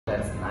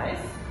that's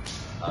nice.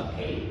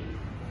 Okay.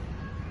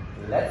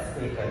 Let's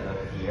take a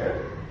look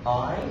here.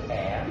 I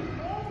am.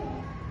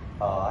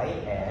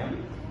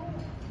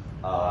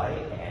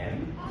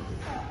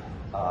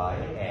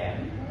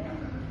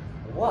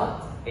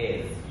 What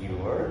is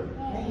your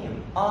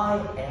name? I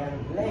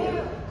am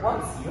Lei.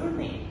 What's your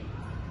name?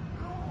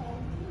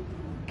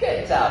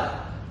 Good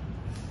job.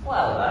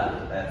 Well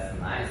done. That's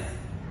nice.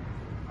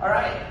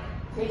 Alright,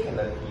 take a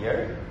look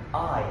here.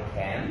 I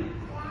can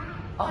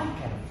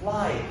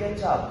fly. Good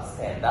job.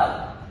 Stand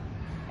up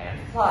and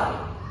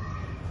fly.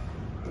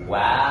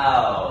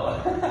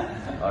 Wow.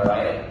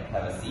 Alright,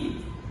 have a seat.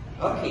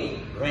 Okay,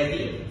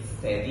 ready,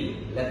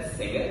 steady, let's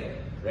sing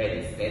it.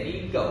 Ready,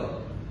 steady,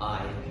 go.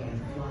 I can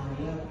fly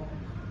up.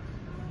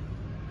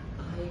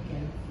 I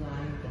can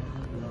fly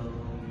down low.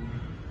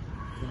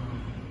 Fly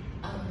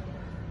up,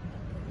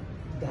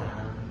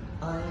 down.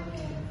 I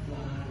can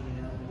fly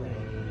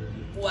away.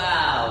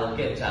 Wow,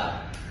 good job.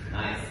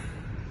 Nice.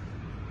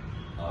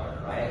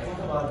 Alright, what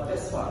about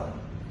this one?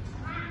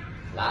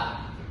 Flap.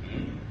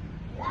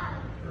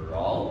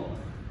 Roll.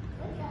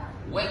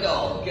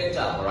 Wiggle. Good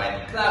job.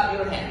 Alright, clap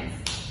your hands.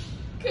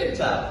 Good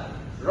job.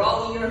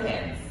 Roll your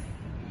hands.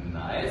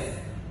 Nice.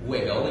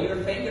 Wiggle your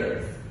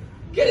fingers.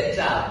 Good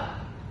job.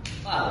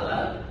 Well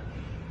done.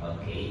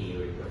 Okay, here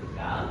we put it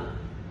down.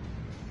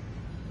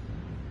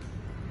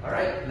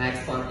 Alright,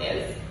 next one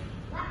is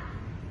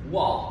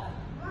walk.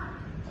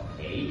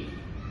 Okay.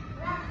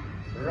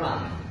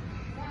 Run.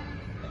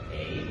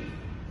 Okay.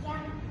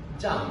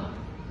 Jump.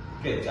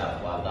 Good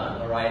job. Well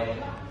done.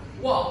 Alright.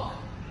 Walk.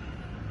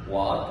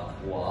 Walk,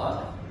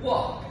 walk,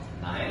 walk.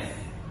 Nice.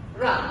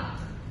 Run.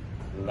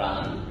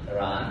 Run,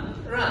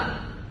 run,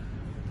 run.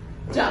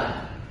 Jump.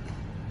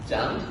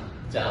 Jump,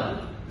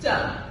 jump,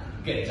 jump.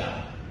 Good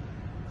job.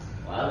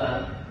 Well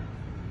done.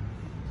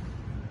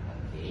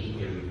 Okay,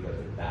 here we put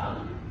it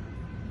down.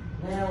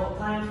 Now,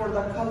 time for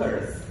the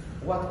colors.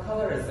 What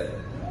color is it?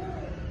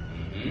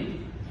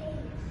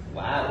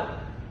 Wow.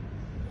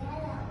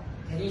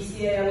 Can you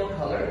see a yellow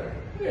color?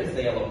 Here's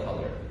the yellow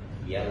color.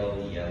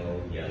 Yellow,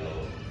 yellow,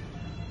 yellow.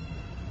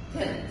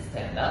 Tintin,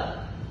 stand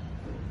up.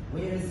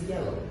 Where is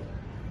yellow?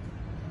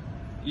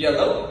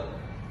 Yellow?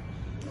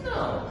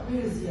 No,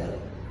 where is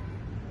yellow?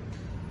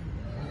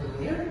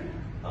 Over here?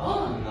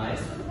 Oh, nice.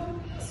 What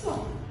about this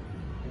one?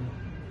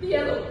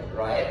 Yellow,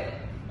 right?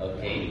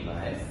 Okay,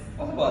 nice.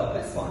 What about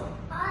this one?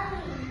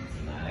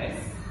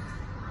 Nice.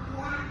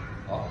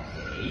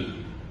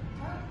 Okay.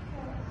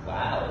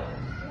 Wow.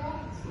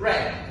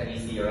 Red. Can you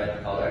see a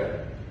red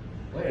color?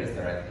 Where is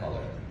the red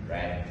color?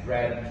 Red,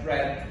 red,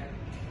 red.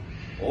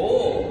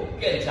 Oh,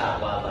 good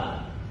job. Well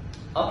done.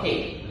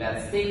 Okay,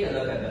 let's take a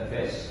look at the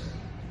fish.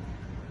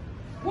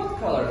 What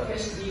color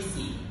fish do you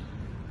see?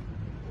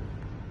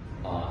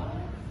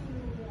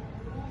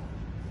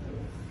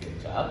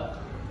 Good job.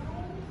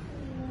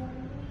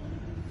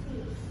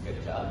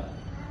 Good job.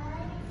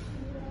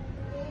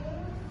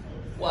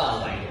 Well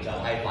done. Good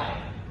job. High five.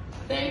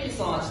 Thank you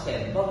so much,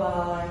 Tim.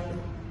 Bye-bye.